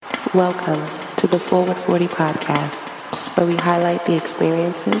Welcome to the Forward 40 podcast, where we highlight the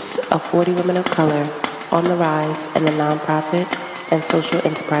experiences of 40 women of color on the rise in the nonprofit and social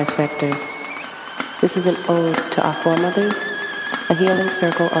enterprise sectors. This is an ode to our foremothers, a healing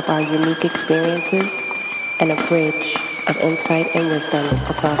circle of our unique experiences, and a bridge of insight and wisdom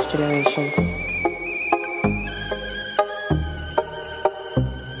across generations.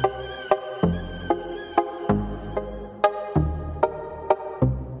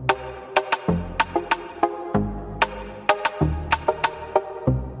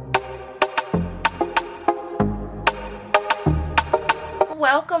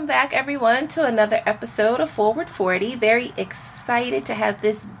 Welcome back, everyone, to another episode of Forward 40. Very excited to have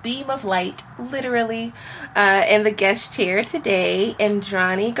this beam of light, literally, in the guest chair today,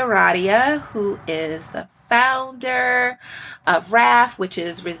 Indrani Garadia, who is the founder of RAF, which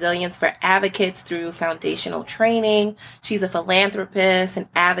is Resilience for Advocates through Foundational Training. She's a philanthropist, an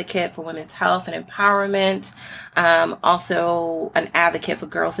advocate for women's health and empowerment, also an advocate for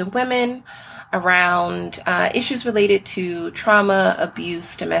girls and women around issues related to trauma,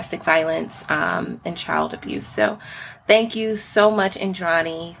 abuse, domestic violence, and child abuse. So thank you so much,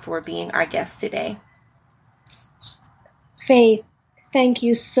 Indrani, for being our guest today. Faith, thank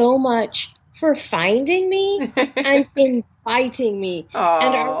you so much for finding me and inviting me. Aww.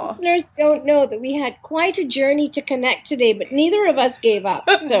 And our listeners don't know that we had quite a journey to connect today, but neither of us gave up.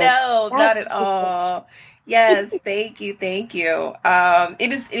 So no, not at all. Yes, thank you.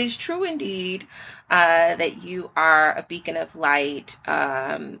 It is true indeed that you are a beacon of light.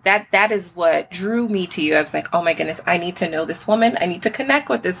 That is what drew me to you. I was like, oh my goodness, I need to know this woman. I need to connect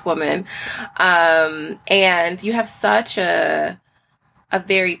with this woman. And you have such a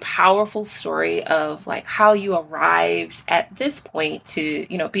very powerful story of like how you arrived at this point to,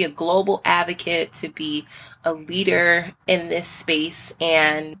 be a global advocate, to be a leader in this space.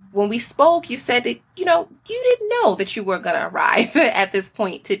 And when we spoke, you said that, you didn't know that you were going to arrive at this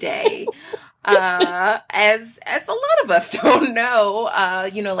point today. As a lot of us don't know,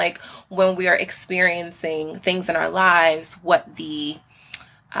 like when we are experiencing things in our lives, what the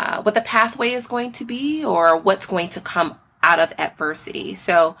pathway is going to be or what's going to come out of adversity.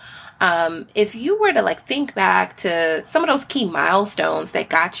 So, if you were to think back to some of those key milestones that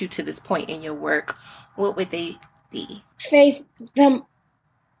got you to this point in your work, what would they be? Faith, the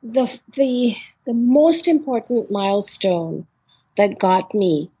most important milestone that got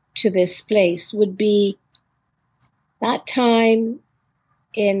me to this place would be that time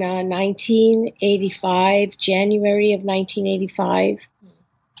in 1985, January of 1985,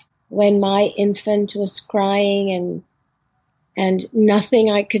 when my infant was crying and nothing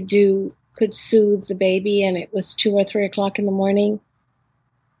I could do could soothe the baby, and it was 2 or 3 o'clock in the morning.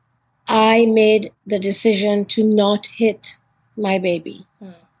 I made the decision to not hit my baby.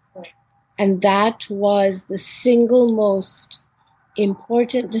 And that was the single most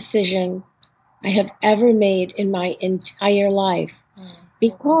important decision I have ever made in my entire life.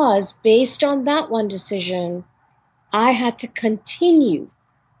 Because based on that one decision, I had to continue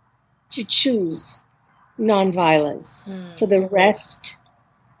to choose nonviolence for the rest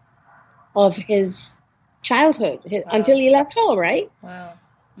of his childhood, until he left home, right? Wow.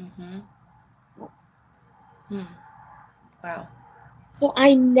 Mm-hmm. Wow. So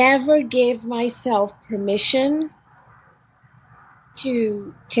I never gave myself permission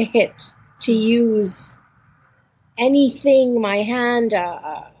to hit, to use anything, my hand,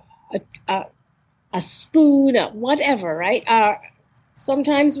 a spoon, whatever, right?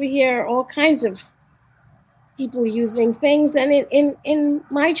 Sometimes we hear all kinds of people using things, and in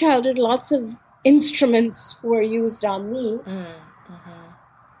my childhood, lots of instruments were used on me.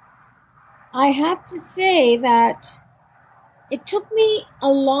 I have to say that it took me a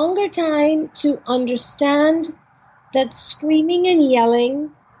longer time to understand that screaming and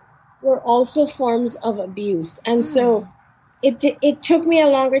yelling were also forms of abuse. And so it took me a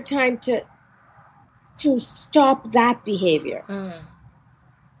longer time to stop that behavior.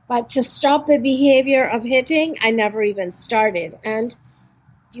 But to stop the behavior of hitting, I never even started. And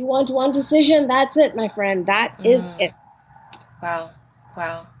if you want one decision, that's it, my friend. That is it. Wow.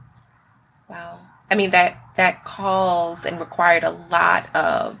 I mean, that calls and required a lot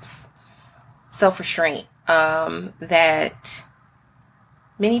of self-restraint that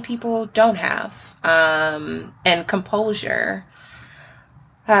many people don't have, and composure.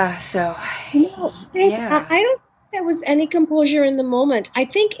 Yeah. I don't think there was any composure in the moment. I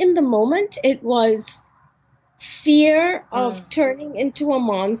think in the moment it was fear of turning into a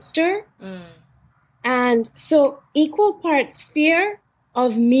monster. And so equal parts fear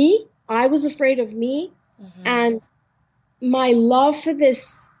of me. I was afraid of me, and my love for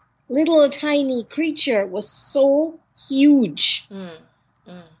this little tiny creature was so huge Mm.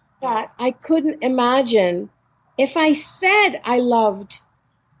 Mm. that I couldn't imagine if I said I loved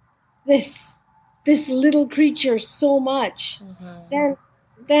this little creature so much, Mm-hmm.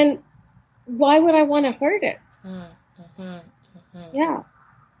 then why would I want to hurt it? Mm-hmm. Mm-hmm. Yeah.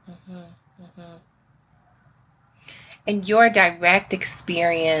 Mm-hmm. Mm-hmm. And your direct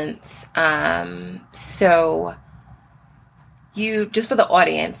experience, so you, just for the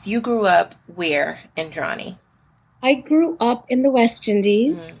audience, you grew up where in Indrani? I grew up in the West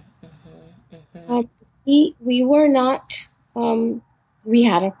Indies. Mm-hmm. Mm-hmm. We were not, we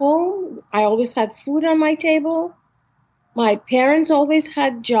had a home. I always had food on my table. My parents always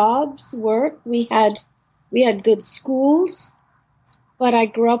had jobs, work. We had good schools, but I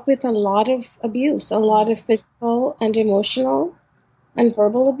grew up with a lot of abuse, a lot of physical and emotional and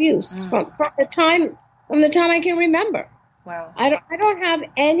verbal abuse from the time I can remember. Wow. I don't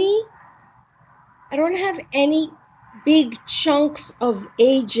have any big chunks of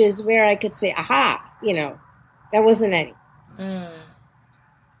ages where I could say, aha, there wasn't any. Mm.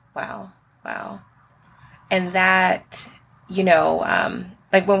 Wow. Wow. And that,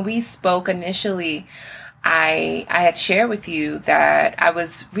 like when we spoke initially, I had shared with you that I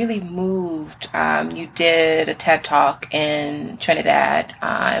was really moved. You did a TED Talk in Trinidad, in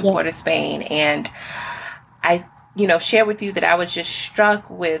Yes. Port of Spain, and I, shared with you that I was just struck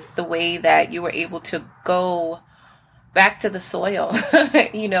with the way that you were able to go back to the soil,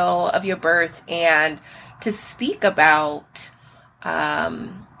 of your birth and to speak about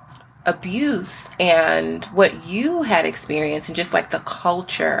abuse and what you had experienced and just like the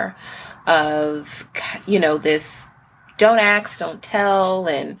culture of, this don't ask, don't tell,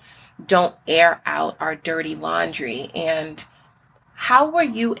 and don't air out our dirty laundry. And how were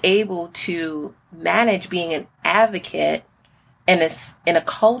you able to manage being an advocate in a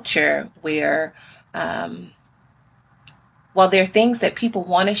culture where, while there are things that people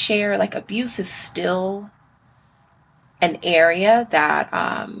want to share, like abuse is still an area that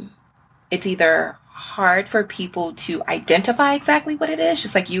it's either hard for people to identify exactly what it is,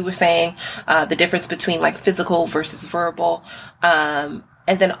 just like you were saying, the difference between like physical versus verbal. And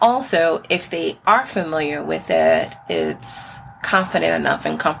then also, if they are familiar with it, it's confident enough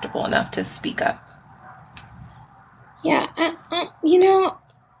and comfortable enough to speak up. Yeah, I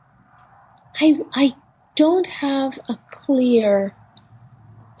don't have a clear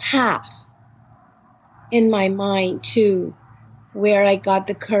path in my mind to where I got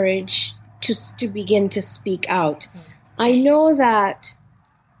the courage to begin to speak out. I know that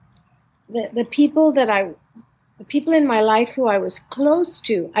the people in my life who I was close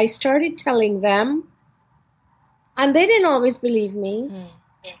to, I started telling them, and they didn't always believe me,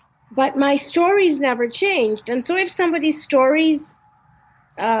 but my stories never changed. And so if somebody's stories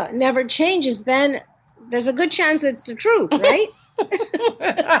never changes, then there's a good chance it's the truth, right?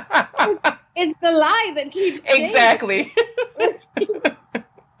 It's the lie that keeps changing. Exactly.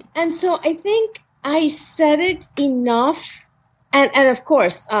 And so I think I said it enough. And of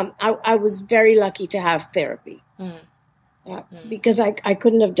course, I was very lucky to have therapy. Because I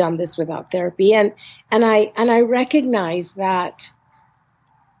couldn't have done this without therapy. And I recognize that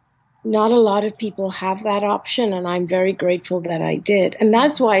not a lot of people have that option, and I'm very grateful that I did. And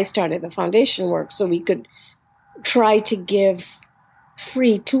that's why I started the foundation work, so we could try to give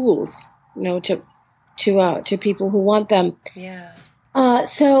free tools, to people who want them. Yeah.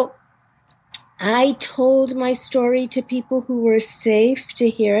 So I told my story to people who were safe to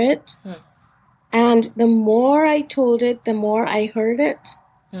hear it. And the more I told it, the more I heard it.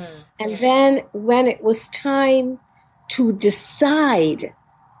 And then when it was time to decide,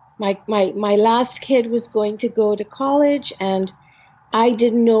 my last kid was going to go to college, and I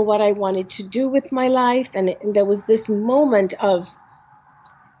didn't know what I wanted to do with my life. And there was this moment of,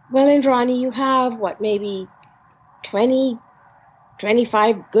 well, Indrani, you have maybe 20,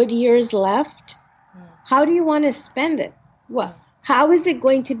 25 good years left. How do you want to spend it? Well, how is it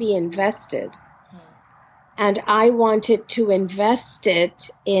going to be invested? And I wanted to invest it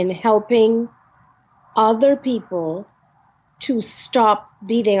in helping other people to stop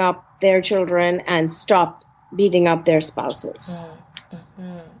beating up their children and stop beating up their spouses.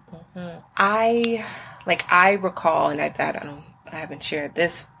 I recall, and I haven't shared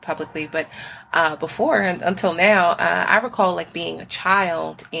this publicly, but before and until now, I recall like being a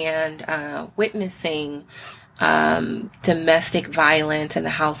child and witnessing domestic violence in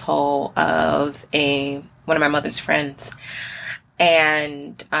the household of one of my mother's friends.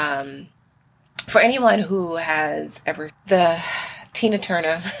 And for anyone who has ever, the Tina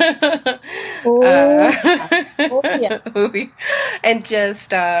Turner. Oh, oh yeah. Movie. And just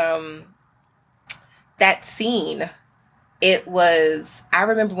that scene, I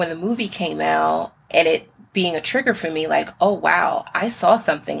remember when the movie came out and it being a trigger for me, like, oh wow, I saw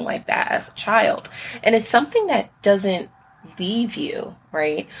something like that as a child. And it's something that doesn't leave you,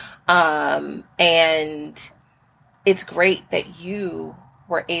 right? And it's great that you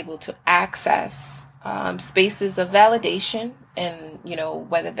were able to access spaces of validation, and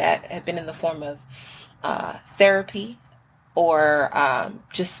whether that had been in the form of therapy or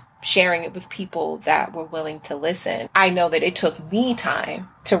just sharing it with people that were willing to listen. I know that it took me time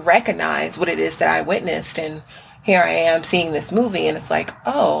to recognize what it is that I witnessed, and here I am seeing this movie, and it's like,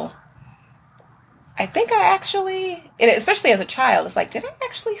 oh, I think I actually, and especially as a child, it's like, did I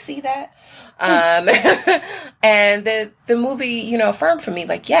actually see that? And the movie, affirmed for me,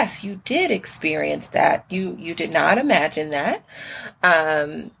 like, yes, you did experience that. You did not imagine that.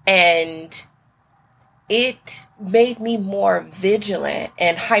 And it made me more vigilant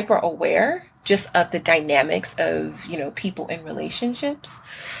and hyper aware just of the dynamics of, people in relationships.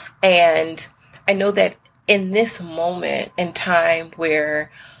 And I know that in this moment in time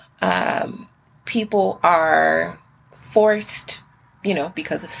where people are forced,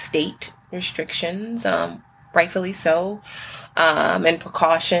 because of state restrictions, rightfully so, and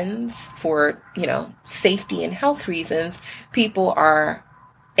precautions for, safety and health reasons, people are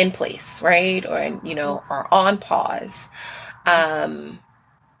in place, right? Or, are on pause. And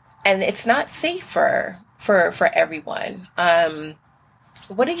it's not safe for everyone.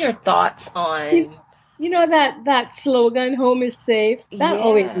 What are your thoughts on... that slogan, home is safe, that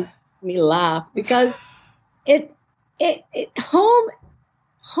always makes me laugh, because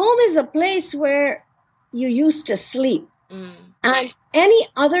home is a place where you used to sleep. And any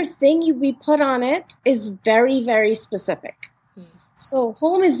other thing we put on it is very, very specific. So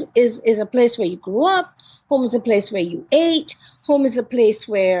home is a place where you grew up. Home is a place where you ate. Home is a place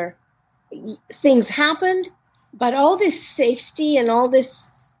where things happened. But all this safety and all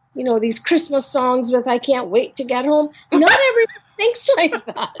this, these Christmas songs with "I can't wait to get home," not everyone thinks like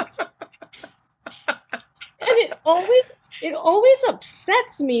that. And it always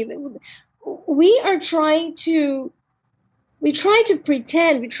upsets me that we try to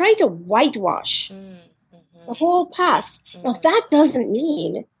pretend, we try to whitewash the whole past. Now, that doesn't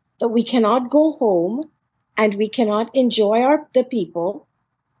mean that we cannot go home and we cannot enjoy the people.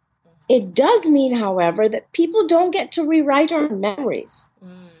 It does mean, however, that people don't get to rewrite our memories.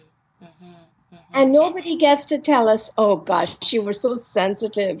 And nobody gets to tell us, oh gosh, you were so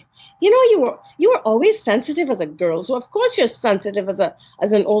sensitive. You were always sensitive as a girl, so of course you're sensitive as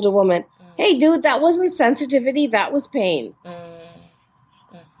an older woman. Hey dude, that wasn't sensitivity, that was pain.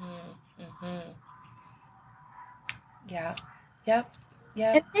 Yeah. Yep.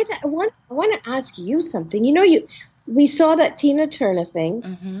 And I want to ask you something. We saw that Tina Turner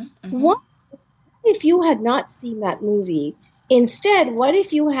thing. What if you had not seen that movie? Instead, what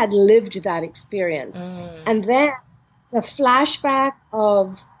if you had lived that experience? And then the flashback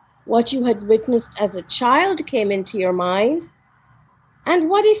of what you had witnessed as a child came into your mind? And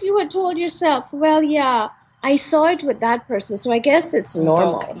what if you had told yourself, well, yeah, I saw it with that person, so I guess it's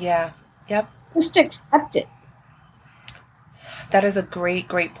normal. Yeah. Yep. Just accept it. That is a great,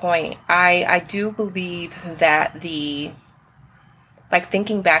 great point. I do believe that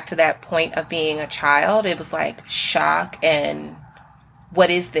thinking back to that point of being a child, it was like shock and what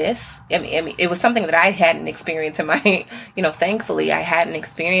is this? I mean, it was something that I hadn't experienced in my, thankfully I hadn't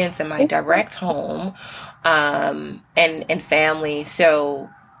experienced in my direct home, and family. So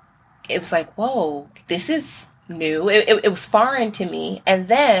it was like, whoa, this is new. It was foreign to me. And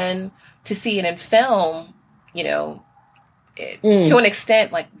then to see it in film, to an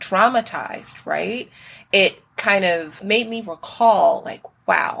extent, like dramatized, right? It kind of made me recall, like,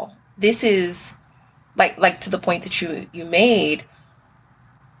 wow, this is like to the point that you made,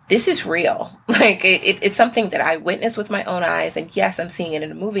 this is real. Like it's something that I witnessed with my own eyes, and yes, I'm seeing it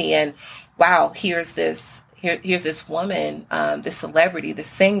in a movie, and wow, here's this woman, this celebrity, this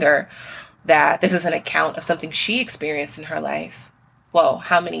singer, that this is an account of something she experienced in her life. Well,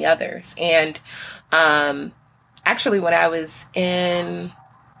 how many others? And actually, when I was in,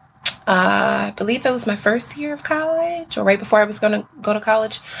 I believe it was my first year of college, or right before I was going to go to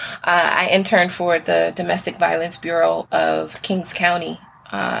college, I interned for the Domestic Violence Bureau of Kings County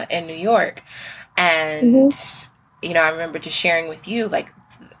in New York. And, I remember just sharing with you, like,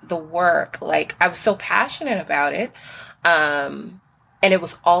 the work, like, I was so passionate about it. And it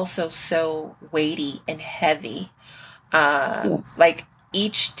was also so weighty and heavy. Like,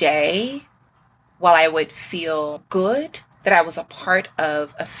 each day, while I would feel good that I was a part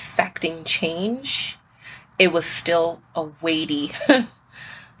of affecting change, it was still a weighty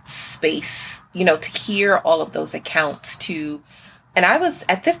space, you know, to hear all of those accounts and I was,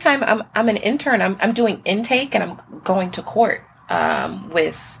 at this time, I'm an intern. I'm doing intake and I'm going to court,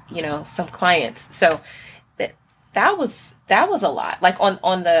 with, you know, some clients. So that was a lot, like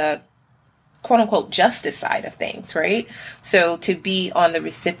on the quote unquote justice side of things. Right. So to be on the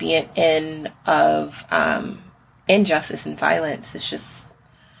recipient end of, injustice and violence is just,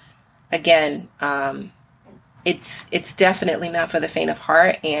 again, it's definitely not for the faint of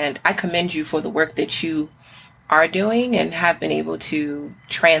heart. And I commend you for the work that you are doing and have been able to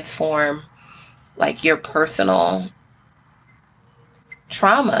transform like your personal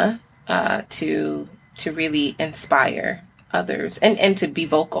trauma, to really inspire others and to be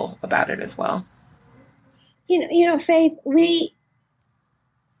vocal about it as well. You know, Faith, we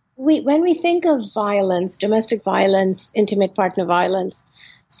when we think of violence, domestic violence, intimate partner violence,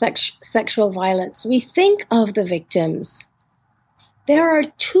 sexual violence, we think of the victims. There are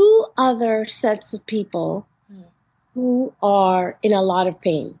two other sets of people who are in a lot of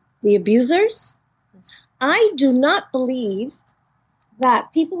pain. The abusers. I do not believe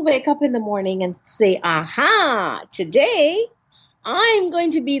that people wake up in the morning and say, aha, today I'm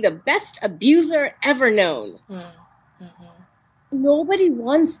going to be the best abuser ever known. Mm-hmm. Nobody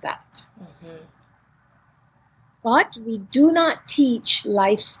wants that. Mm-hmm. But we do not teach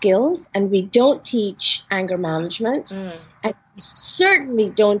life skills, and we don't teach anger management. And we certainly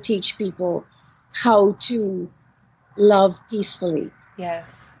don't teach people how to love peacefully.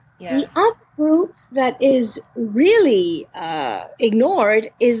 Yes. The other group that is really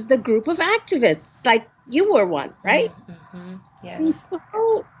ignored is the group of activists, like you were one, right? Mm-hmm. Yes.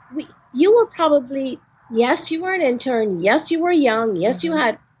 You were probably, yes, you were an intern. Yes, you were young. Yes, you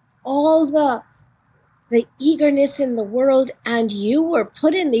had all the eagerness in the world, and you were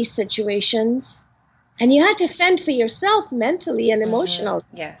put in these situations, and you had to fend for yourself mentally and emotionally.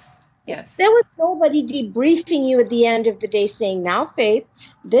 Yes. There was nobody debriefing you at the end of the day saying, now, Faith,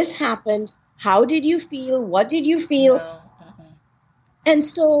 this happened. How did you feel? What did you feel? No. And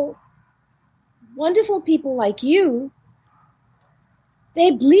so wonderful people like you,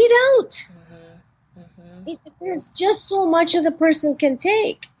 they bleed out. There's just so much that a person can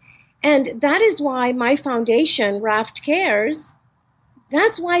take. And that is why my foundation, Raft Cares,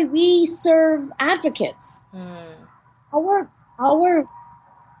 that's why we serve advocates. Our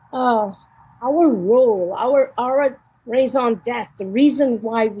role, our raison d'etre, the reason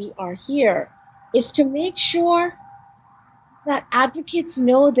why we are here is to make sure that advocates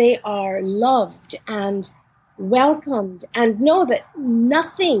know they are loved and welcomed and know that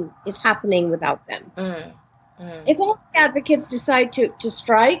nothing is happening without them. If all the advocates decide to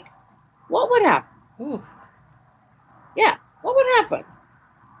strike, what would happen? Ooh. Yeah, what would happen?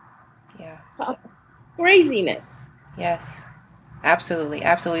 Yeah. Craziness. Yes. Absolutely.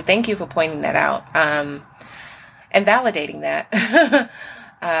 Absolutely. Thank you for pointing that out, and validating that,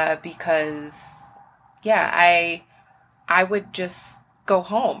 because, yeah, I would just go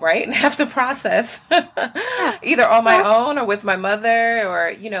home, right, and have to process either on my own or with my mother, or,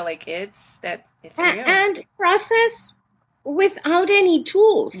 you know, like it's real. And process without any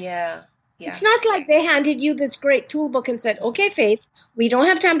tools. Yeah. It's not like they handed you this great tool book and said, okay, Faith, we don't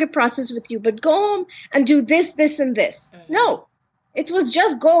have time to process with you, but go home and do this, this, and this. No. It was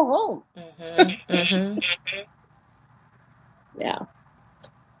just go home. Yeah.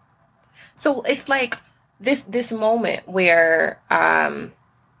 So it's like this moment where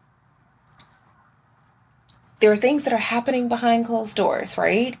there are things that are happening behind closed doors,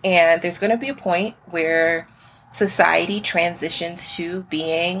 right? And there's going to be a point where society transitions to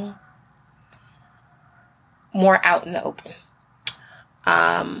being more out in the open.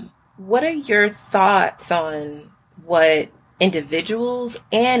 What are your thoughts on what individuals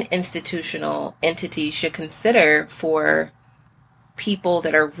and institutional entities should consider for people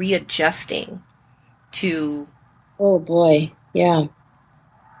that are readjusting to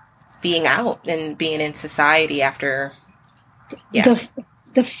being out and being in society after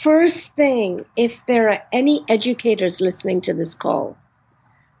the first thing, if there are any educators listening to this call,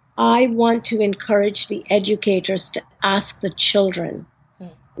 I want to encourage the educators to ask the children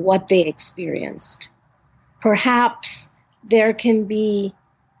what they experienced. Perhaps there can be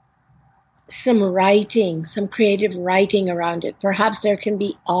some writing, some creative writing around it. Perhaps there can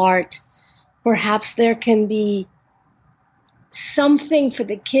be art. Perhaps there can be something for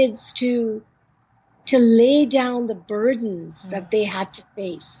the kids to lay down the burdens that they had to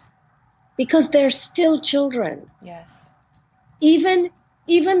face. Because they're still children. Yes. Even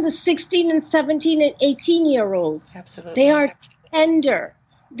Even the 16 and 17 and 18-year-olds, Absolutely. they are tender.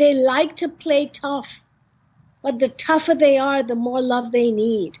 They like to play tough. But the tougher they are, the more love they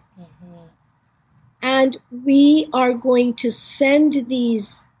need. Mm-hmm. And we are going to send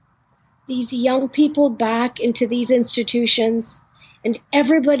these young people back into these institutions, and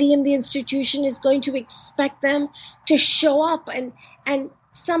everybody in the institution is going to expect them to show up. And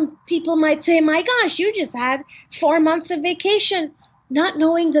some people might say, my gosh, you just had 4 months of vacation, not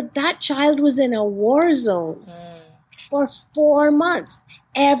knowing that that child was in a war zone for 4 months,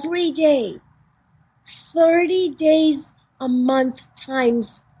 every day, 30 days a month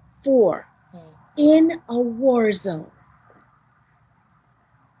times 4 in a war zone.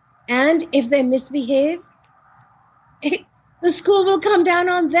 And if they misbehave, the school will come down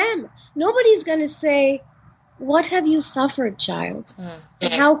on them. Nobody's going to say, what have you suffered, child?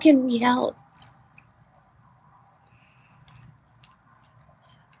 And how can we help?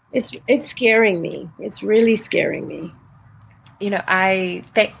 It's scaring me. It's really scaring me. You know, I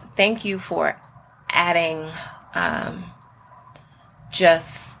thank you for adding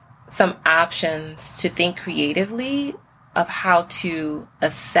just some options to think creatively of how to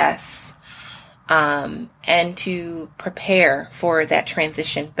assess and to prepare for that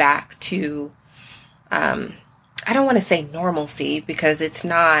transition back to, I don't want to say normalcy, because it's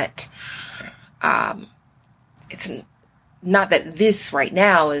not that this right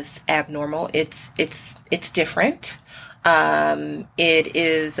now is abnormal. It's different. It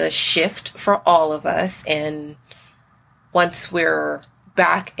is a shift for all of us. And once we're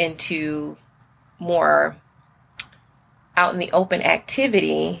back into more out in the open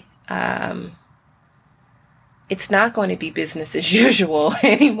activity, it's not going to be business as usual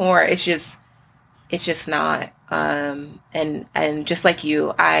anymore. It's just not. And just like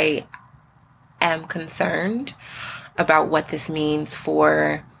you, I am concerned about what this means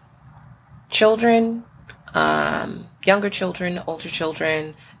for children, younger children, older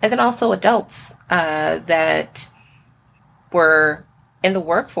children, and then also adults that were in the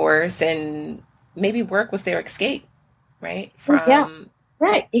workforce, and maybe work was their escape, right?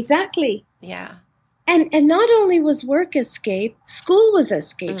 Right, exactly. Yeah. And not only was work escape, school was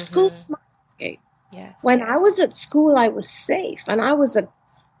escape. School was my escape. Yes. When I was at school, I was safe, and I was a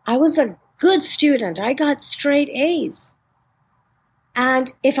good student. I got straight A's.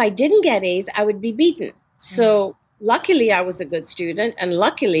 And if I didn't get A's, I would be beaten. So luckily I was a good student, and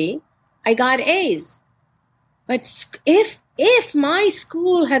luckily I got A's. But if my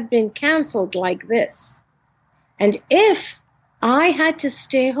school had been canceled like this, and if I had to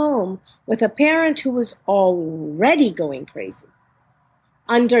stay home with a parent who was already going crazy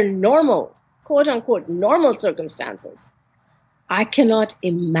under normal, quote unquote, normal circumstances, I cannot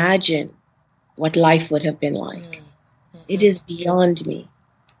imagine what life would have been like. It is beyond me.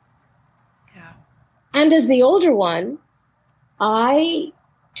 Yeah. And as the older one, I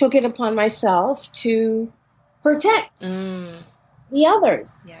took it upon myself to protect the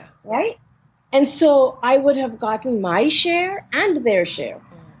others. Yeah. Right? And so I would have gotten my share and their share.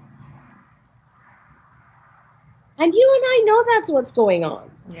 And you and I know that's what's going on.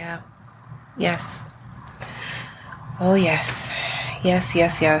 Yeah. Yes. Oh, yes.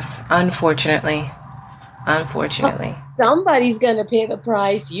 Yes. Unfortunately. Somebody's going to pay the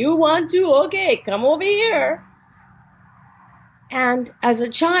price. You want to? Okay, come over here. And as a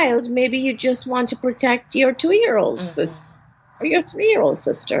child, maybe you just want to protect your 2-year-old sister or your 3-year-old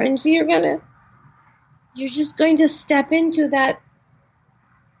sister. And so you're just going to step into that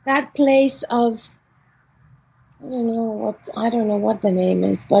place of, I don't know what the name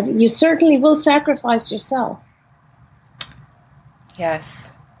is, but you certainly will sacrifice yourself.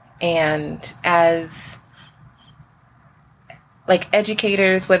 Yes. And as like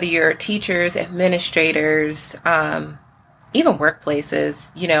educators, whether you're teachers, administrators, even workplaces,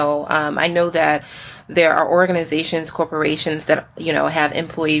 I know that there are organizations, corporations that, have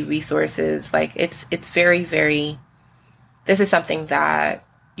employee resources. Like it's very, very, this is something that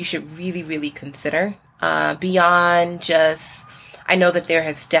you should really, really consider, beyond just, I know that there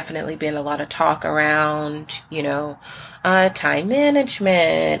has definitely been a lot of talk around, time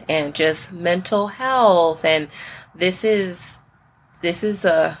management and just mental health. And this is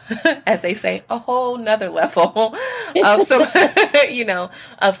a, as they say, a whole nother level of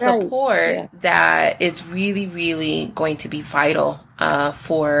of support that is really, really going to be vital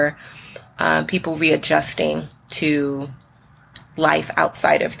for people readjusting to life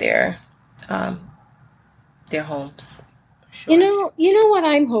outside of their homes. Sure. You know what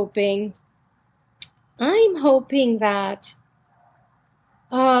I'm hoping? I'm hoping that,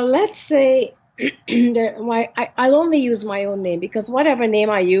 let's say I'll only use my own name because whatever name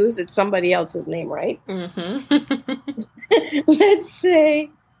I use, it's somebody else's name, right? Mm-hmm. Let's say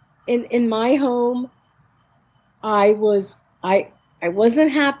in my home, I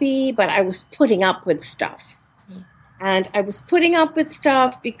wasn't happy, but I was putting up with stuff. And I was putting up with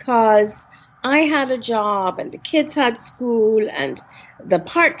stuff because I had a job and the kids had school and the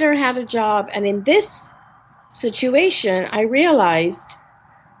partner had a job. And in this situation, I realized,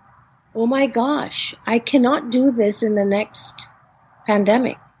 oh my gosh, I cannot do this in the next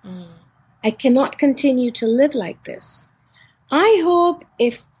pandemic. I cannot continue to live like this. I hope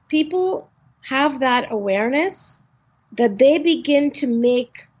if people have that awareness, that they begin to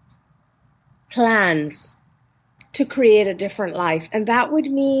make plans to create a different life. And that would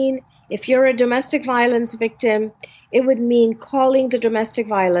mean, if you're a domestic violence victim, it would mean calling the domestic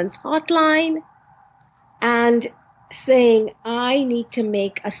violence hotline and saying, I need to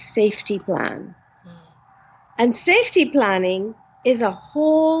make a safety plan. And safety planning is a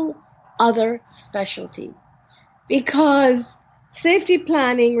whole other specialty, because safety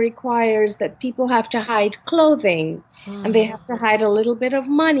planning requires that people have to hide clothing and they have to hide a little bit of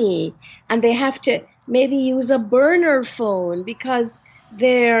money and they have to maybe use a burner phone because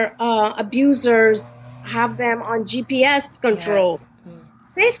their abusers have them on GPS control.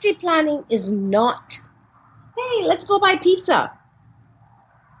 Yes. Safety planning is not, hey, let's go buy pizza.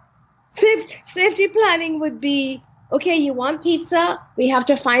 Safety planning would be, okay, you want pizza? We have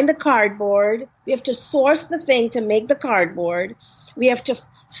to find the cardboard. We have to source the thing to make the cardboard. We have to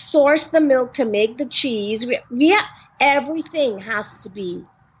source the milk to make the cheese. Everything has to be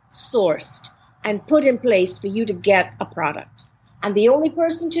sourced and put in place for you to get a product. And the only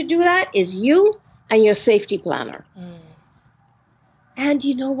person to do that is you and your safety planner. And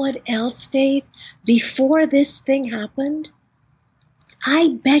you know what else, Faith? Before this thing happened, I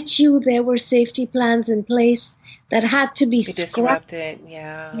bet you there were safety plans in place that had to be disrupted.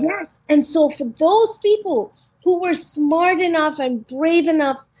 Yeah. Yes. And so for those people who were smart enough and brave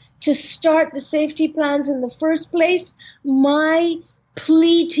enough to start the safety plans in the first place, my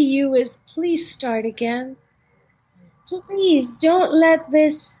plea to you is, please start again. Please don't let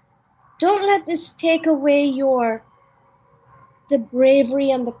this take away the bravery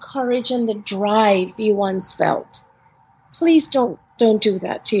and the courage and the drive you once felt. Please don't do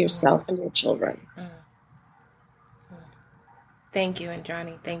that to yourself and your children. Thank you,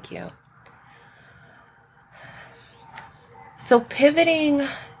 Indrani. Thank you. So pivoting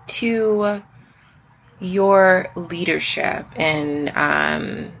to your leadership,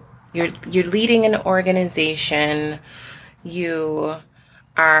 and you're leading an organization. You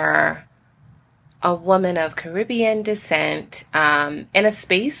are a woman of Caribbean descent, in a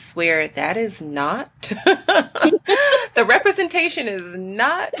space where that is not, the representation is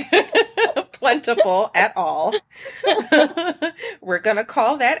not plentiful at all. We're going to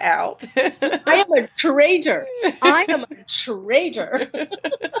call that out. I am a traitor.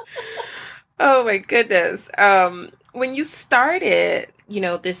 Oh my goodness. When you started,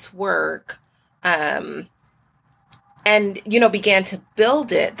 this work, and, began to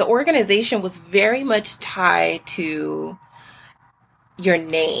build it, the organization was very much tied to your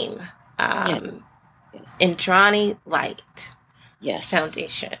name, Yes. Indrani Light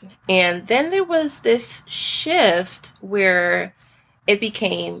Foundation. And then there was this shift where it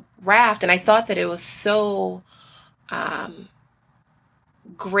became Raft, and I thought that it was so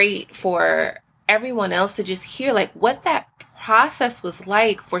great for everyone else to just hear, like, what that process was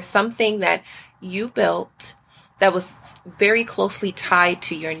like for something that you built that was very closely tied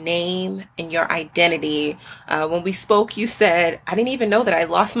to your name and your identity. When we spoke, you said, I didn't even know that I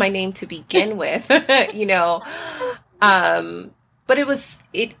lost my name to begin with, But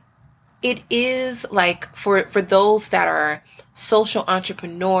it is like for those that are social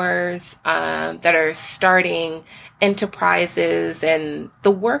entrepreneurs, that are starting enterprises, and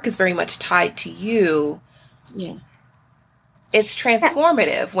the work is very much tied to you. Yeah. It's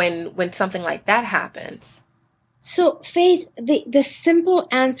transformative when something like that happens. So, Faith, the simple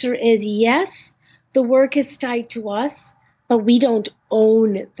answer is yes, the work is tied to us, but we don't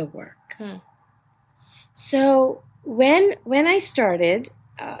own the work. So when I started,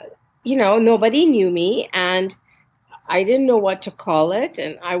 nobody knew me, and I didn't know what to call it.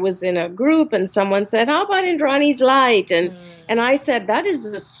 And I was in a group, and someone said, how about Indrani's Light? And I said, that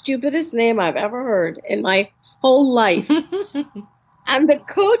is the stupidest name I've ever heard in my whole life. And the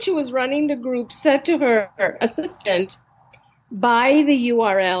coach who was running the group said to her assistant, buy the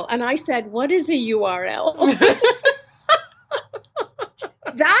URL. And I said, what is a URL?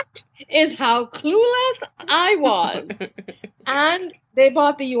 That is how clueless I was. And they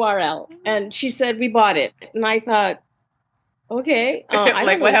bought the URL, and she said, we bought it. And I thought, okay, I Like,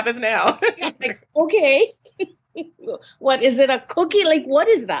 don't what know. happens now? Like, okay, what is it? A cookie? Like, what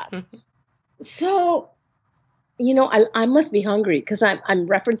is that? So, I must be hungry because I'm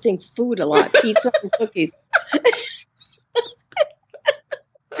referencing food a lot, pizza and cookies.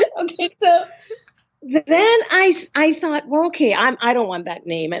 Okay, so then I thought, well, okay, I don't want that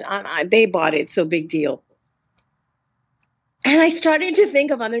name, and they bought it, so big deal. And I started to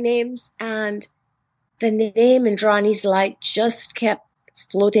think of other names, and the name Indrani's Light just kept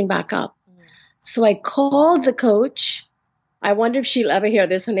floating back up. So I called the coach. I wonder if she'll ever hear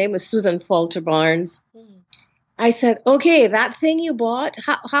this. Her name was Susan Falter Barnes. I said, okay, that thing you bought,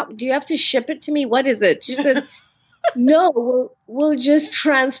 how do you have to ship it to me? What is it? She said, no, we'll just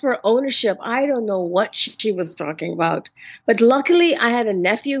transfer ownership. I don't know what she was talking about. But luckily, I had a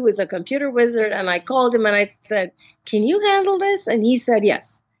nephew who was a computer wizard, and I called him and I said, can you handle this? And he said,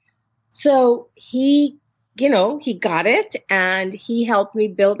 yes. So he got it, and he helped me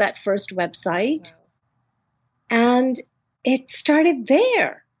build that first website. Wow. And it started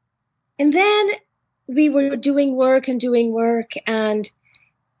there. And then we were doing work, and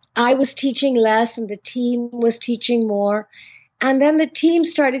I was teaching less and the team was teaching more. And then the team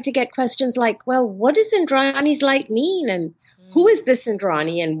started to get questions like, well, what does Indrani's Light mean? And who is this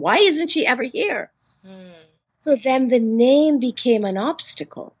Indrani? And why isn't she ever here? So then the name became an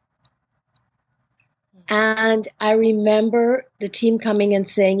obstacle. And I remember the team coming and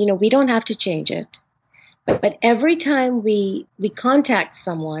saying, we don't have to change it. But every time we contact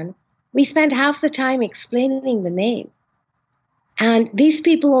someone, we spend half the time explaining the name. And these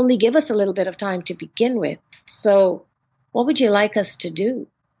people only give us a little bit of time to begin with. So what would you like us to do?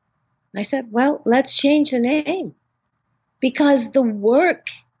 And I said, well, let's change the name. Because the work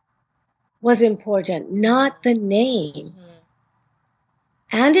was important, not the name.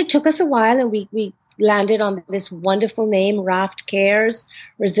 And it took us a while, and we landed on this wonderful name, Raft Cares,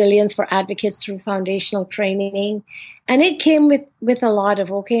 Resilience for Advocates Through Foundational Training. And it came with a lot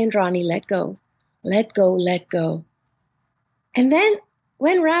of, okay, Indrani, let go, let go, let go. And then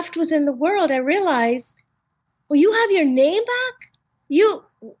when Raft was in the world, I realized, well, you have your name back?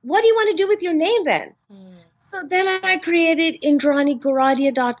 What do you want to do with your name then? So then I created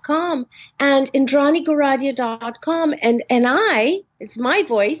IndraniGoradia.com, and IndraniGoradia.com, and it's my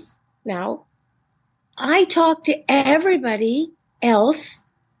voice now, I talk to everybody else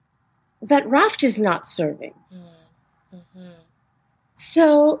that Raft is not serving.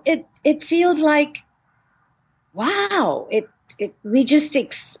 So it feels like, wow, we just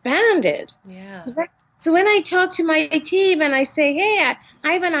expanded. Yeah. So when I talk to my team and I say, hey,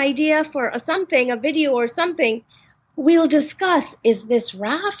 I have an idea for something, a video or something, we'll discuss, is this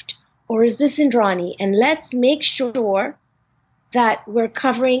Raft or is this Indrani? And let's make sure that we're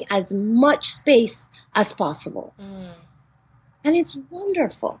covering as much space as possible. And it's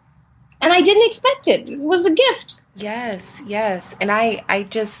wonderful. And I didn't expect it. It was a gift. Yes, yes. And I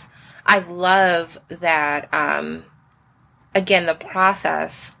love that, again, the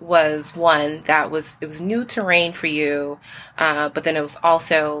process was one that it was new terrain for you. But then it was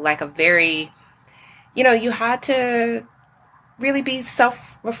also like a very, you had to really be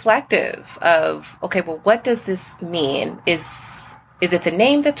self-reflective of, okay, well, what does this mean? Is it the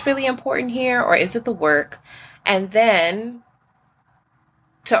name that's really important here, or is it the work? And then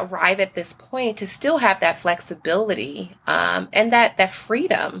to arrive at this point, to still have that flexibility, and that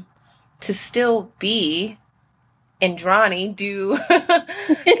freedom to still be Indrani, do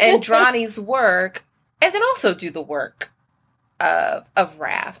Indrani's work, and then also do the work of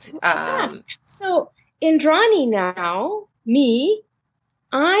Raft. So Indrani now, me,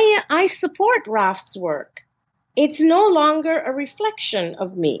 I support Raft's work. It's no longer a reflection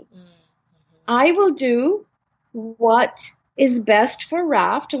of me. I will do what is best for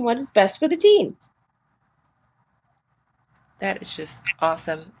Raft and what is best for the team. That is just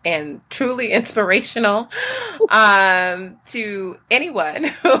awesome and truly inspirational to anyone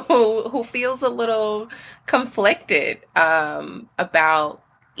who feels a little conflicted about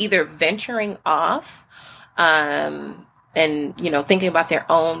either venturing off and thinking about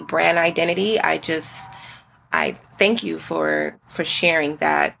their own brand identity. I thank you for sharing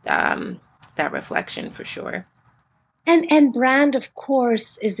that that reflection, for sure. And brand, of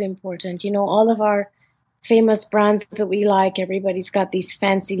course, is important. All of our famous brands that we like, everybody's got these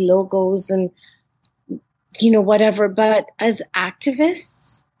fancy logos and, whatever. But as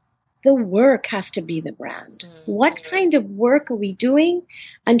activists, the work has to be the brand. What kind of work are we doing?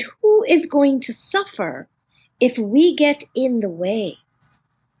 And who is going to suffer if we get in the way?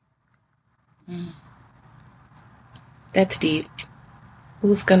 That's deep.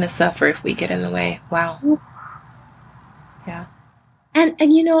 Who's going to suffer if we get in the way? Wow. Yeah. And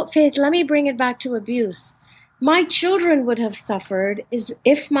Faith, let me bring it back to abuse. My children would have suffered is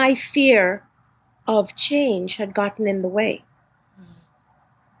if my fear of change had gotten in the way.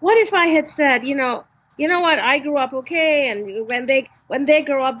 What if I had said, you know what, I grew up okay, and when they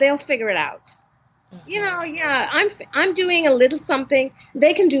grow up, they'll figure it out. Yeah, I'm doing a little something.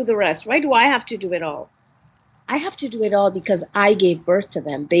 They can do the rest. Why do I have to do it all? I have to do it all because I gave birth to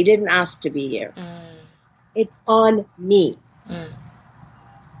them. They didn't ask to be here. It's on me.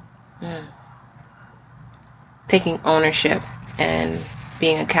 Taking ownership and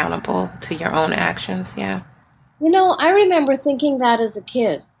being accountable to your own actions. Yeah. I remember thinking that as a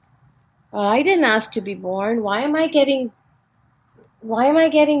kid. I didn't ask to be born. Why am I getting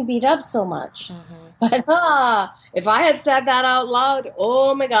beat up so much? But if I had said that out loud,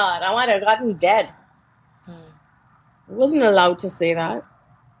 oh my God, I might have gotten dead. I wasn't allowed to say that.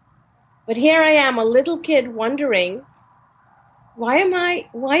 But here I am, a little kid wondering, why am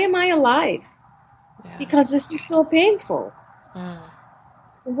I alive? Yeah. Because this is so painful.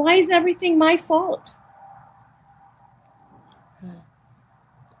 Why is everything my fault?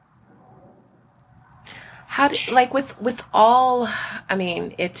 How do, like with all, I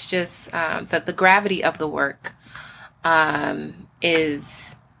mean, it's just the gravity of the work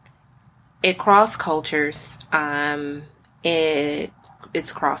is it cross cultures,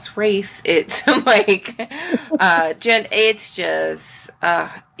 it's cross race, it's like it's just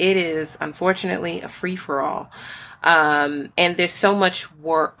it is unfortunately a free for all, and there's so much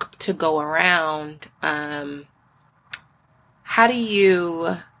work to go around. How do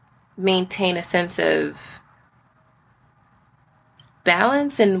you maintain a sense of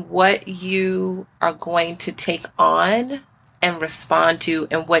balance in what you are going to take on and respond to,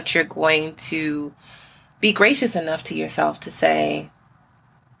 and what you're going to be gracious enough to yourself to say,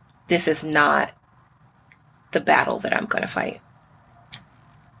 this is not the battle that I'm going to fight?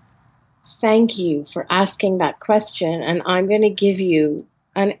 Thank you for asking that question. And I'm going to give you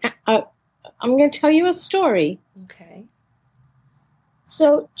I'm going to tell you a story. Okay.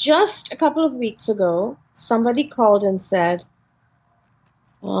 So just a couple of weeks ago, somebody called and said,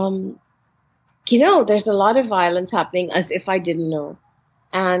 there's a lot of violence happening, as if I didn't know.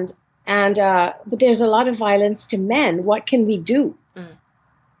 But there's a lot of violence to men. What can we do?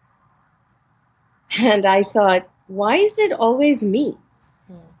 And I thought, why is it always me?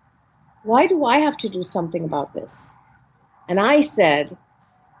 Why do I have to do something about this? And I said,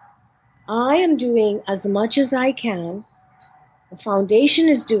 I am doing as much as I can. The foundation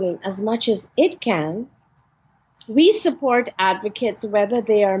is doing as much as it can. We support advocates, whether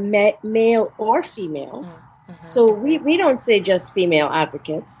they are male or female. So we don't say just female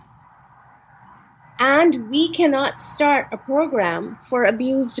advocates. And we cannot start a program for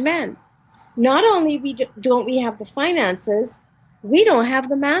abused men. Not only don't we have the finances, we don't have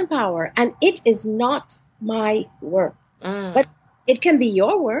the manpower. And it is not my work. But it can be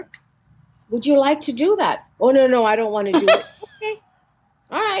your work. Would you like to do that? Oh, no, I don't want to do it. Okay.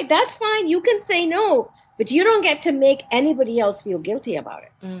 All right, that's fine. You can say no. But you don't get to make anybody else feel guilty about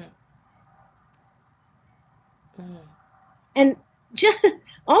it. And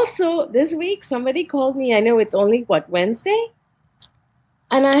also this week, somebody called me. I know it's only, Wednesday?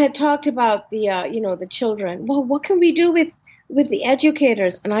 And I had talked about the children. Well, what can we do with the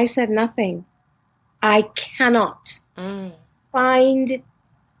educators? And I said nothing. I cannot find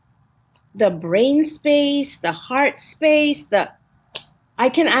the brain space, the heart space, I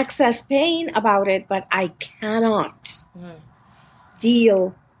can access pain about it, but I cannot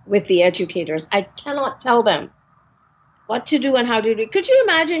deal with the educators. I cannot tell them what to do and how to do it. Could you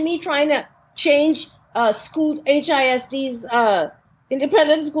imagine me trying to change HISD's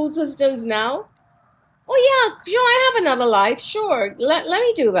independent school systems now? Oh, yeah, sure, I have another life. Sure, let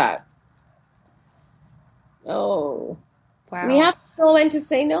me do that. Oh, wow. We have to know when to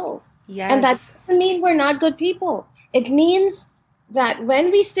say no. Yes. And that doesn't mean we're not good people. It means that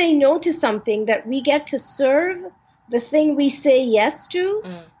when we say no to something, that we get to serve the thing we say yes to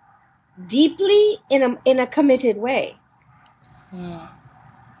deeply in a committed way. I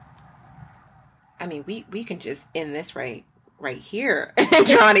mean, we can just end this right here,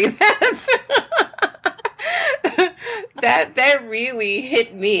 Johnny. That really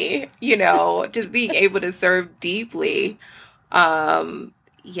hit me. Just being able to serve deeply.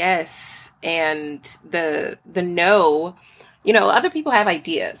 Yes, and the no. Other people have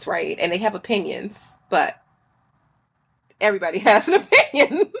ideas, right? And they have opinions, but everybody has an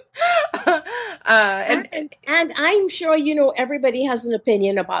opinion. And I'm sure everybody has an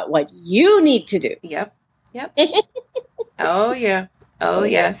opinion about what you need to do. Yep. Oh, yeah. Oh,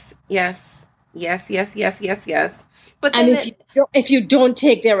 yes. Yes. Yes, yes, yes, yes, yes. But And then if you don't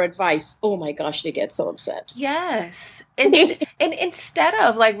take their advice, oh my gosh, they get so upset. yes. And instead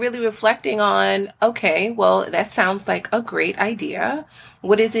of like really reflecting on, okay, well, that sounds like a great idea.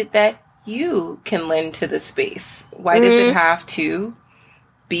 What is it that you can lend to the space? Why does it Mm. have to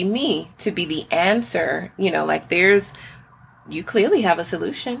be me to be the answer? You know, like you clearly have a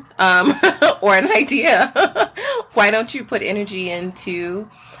solution, or an idea. Why don't you put energy into,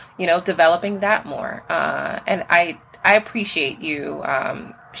 developing that more? And I appreciate you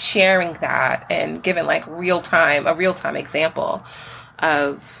sharing that and giving like a real time example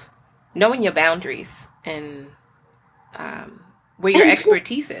of knowing your boundaries and where your And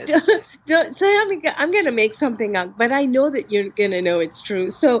expertise is. don't say I'm going to make something up, but I know that you're going to know it's true.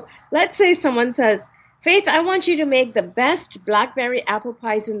 So let's say someone says, Faith, I want you to make the best blackberry apple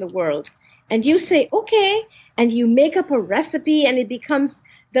pies in the world. And you say, okay. And you make up a recipe and it becomes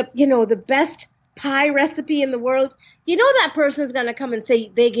the best pie recipe in the world. You know that person's going to come and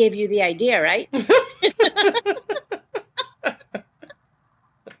say they gave you the idea, right?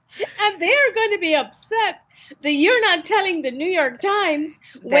 And they're going to be upset that you're not telling the New York Times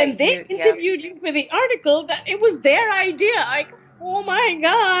when they interviewed you for the article that it was their idea. Like, oh my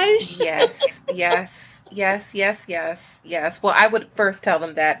gosh. Yes, yes, yes, yes, yes, yes. Well, I would first tell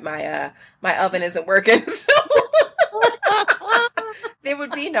them that my oven isn't working, so there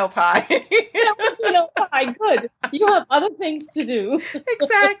would be no pie. There would be no pie. Good. You have other things to do.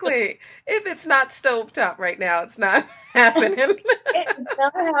 Exactly. If it's not stovetop right now, it's not happening. It's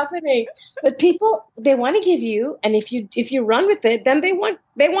not happening. But people, they want to give you, and if you run with it, then they want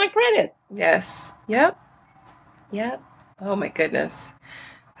credit. Yes. Yep. Yep. Oh my goodness.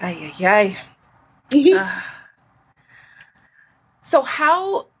 Ay, ay, ay. So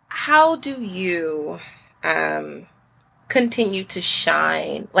how do you continue to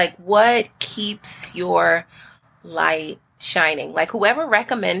shine? Like, what keeps your light shining? Like, whoever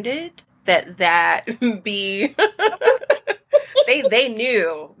recommended that be they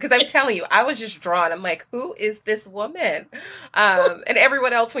knew, because I'm telling you, I was just drawn. I'm like, who is this woman? And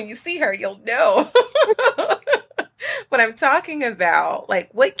everyone else, when you see her, you'll know what I'm talking about. Like,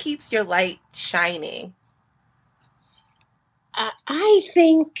 what keeps your light shining? I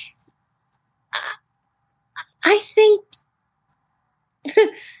think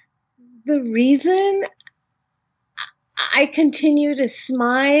the reason I continue to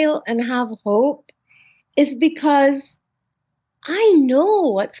smile and have hope is because I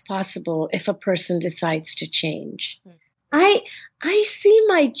know what's possible if a person decides to change. I see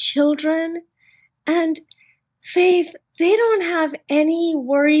my children, and Faith, they don't have any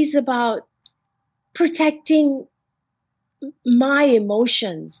worries about protecting my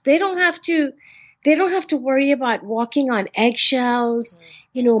emotions. They don't have to worry about walking on eggshells.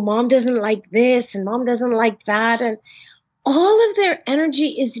 Mom doesn't like this and mom doesn't like that, and all of their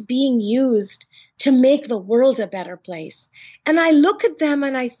energy is being used to make the world a better place. And I look at them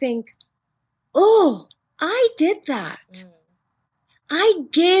and I think, oh, I did that. I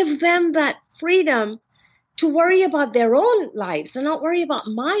gave them that freedom to worry about their own lives and not worry about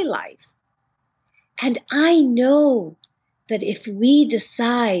my life. And I know that if we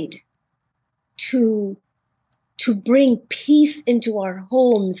decide to bring peace into our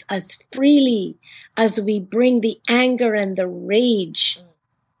homes as freely as we bring the anger and the rage,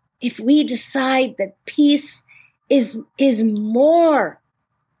 if we decide that peace is more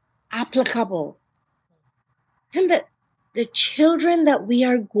applicable, and that the children that we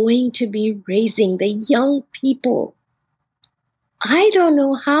are going to be raising, the young people, I don't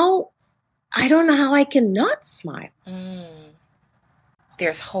know how I can not smile.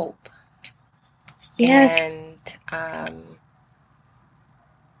 There's hope. Yes. And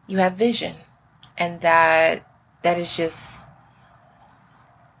you have vision, and that is just,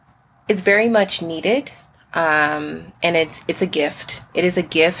 it's very much needed. And it's a gift. It is a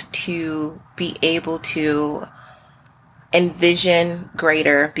gift to be able to envision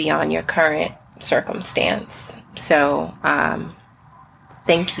greater beyond your current circumstance. So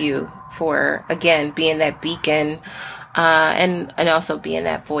thank you for, again, being that beacon, and also being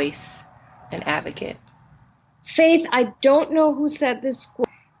that voice and advocate. Faith, I don't know who said this quote.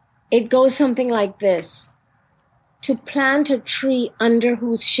 It goes something like this: to plant a tree under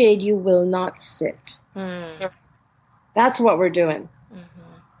whose shade you will not sit. That's what we're doing.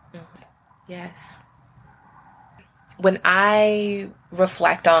 Yes. When I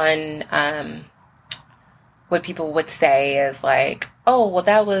reflect on what people would say is like, oh, well,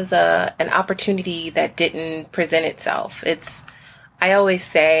 that was an opportunity that didn't present itself. I always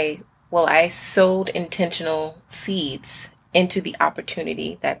say, well, I sowed intentional seeds into the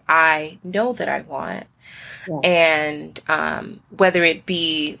opportunity that I know that I want. Yeah. And whether it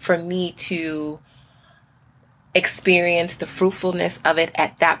be for me to experience the fruitfulness of it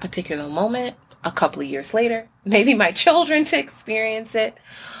at that particular moment, a couple of years later, maybe my children to experience it,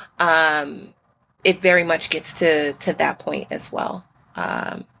 it very much gets to that point as well.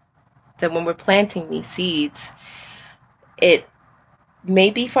 That when we're planting these seeds, it may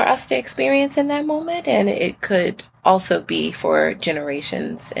be for us to experience in that moment, and it could also be for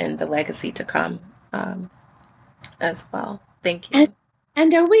generations and the legacy to come as well. Thank you.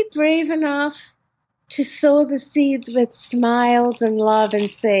 And are we brave enough to sow the seeds with smiles and love and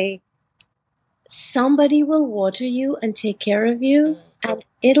say, somebody will water you and take care of you, and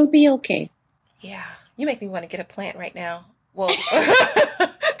it'll be okay? Yeah. You make me want to get a plant right now. Well,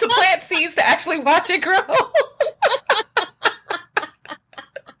 to plant seeds to actually watch it grow.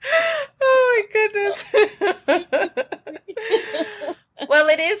 Oh my goodness. Well,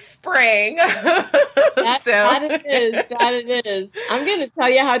 it is spring. That it is. I'm going to tell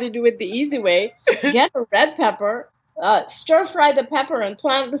you how to do it the easy way. Get a red pepper, stir fry the pepper, and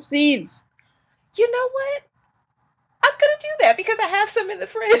plant the seeds. You know what? I'm going to do that because I have some in the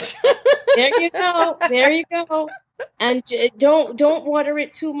fridge. There you go. And don't water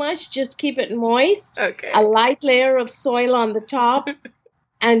it too much. Just keep it moist. Okay. A light layer of soil on the top,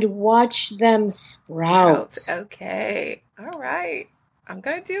 and watch them sprout. Okay. All right. I'm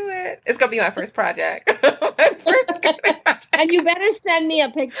going to do it. It's going to be my first project. And you better send me a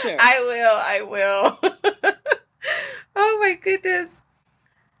picture. I will. Oh my goodness.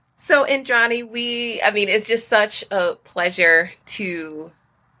 So Indrani, it's just such a pleasure to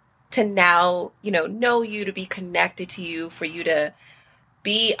now, know you, to be connected to you, for you to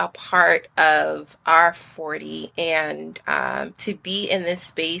be a part of our 40, and to be in this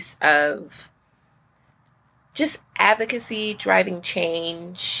space of just advocacy, driving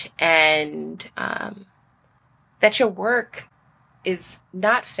change, and that your work is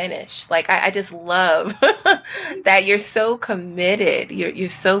not finished. Like, I just love that you're so committed. You're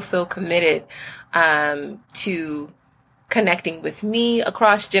so committed to connecting with me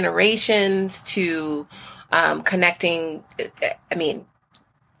across generations, to connecting.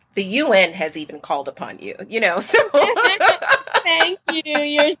 The UN has even called upon you, so. Thank you.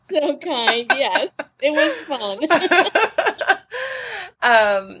 You're so kind. Yes, it was fun.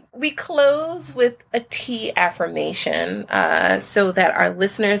 We close with a tea affirmation so that our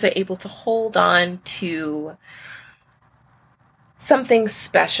listeners are able to hold on to something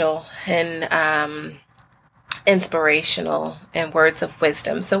special and inspirational and words of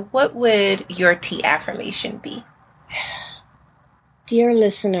wisdom. So what would your tea affirmation be? Dear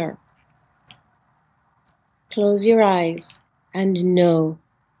listener, close your eyes and know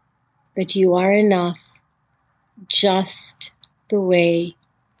that you are enough just the way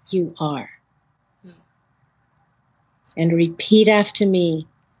you are. And repeat after me,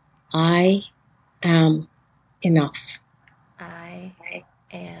 I am enough. I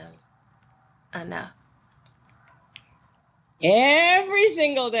am enough. Every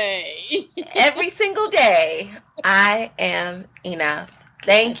single day. Every single day, I am enough.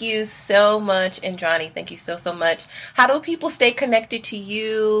 Thank you so much, Indrani. Thank you so much. How do people stay connected to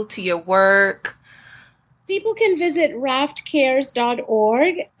you, to your work? People can visit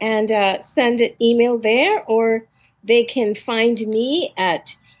raftcares.org and send an email there, or they can find me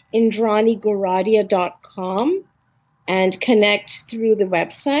at indraniguradia.com and connect through the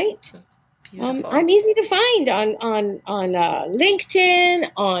website. I'm easy to find on LinkedIn,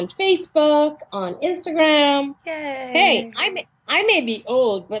 on Facebook, on Instagram. Yay. Hey, I may be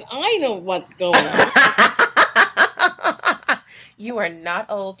old, but I know what's going on. You are not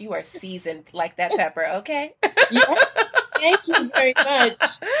old. You are seasoned like that pepper, okay? Yes. Thank you very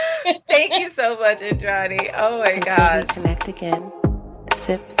much. Thank you so much, Indrani. Oh, my God. Until we connect again,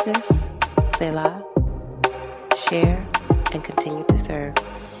 sip, sis, Selah, share, and continue to serve.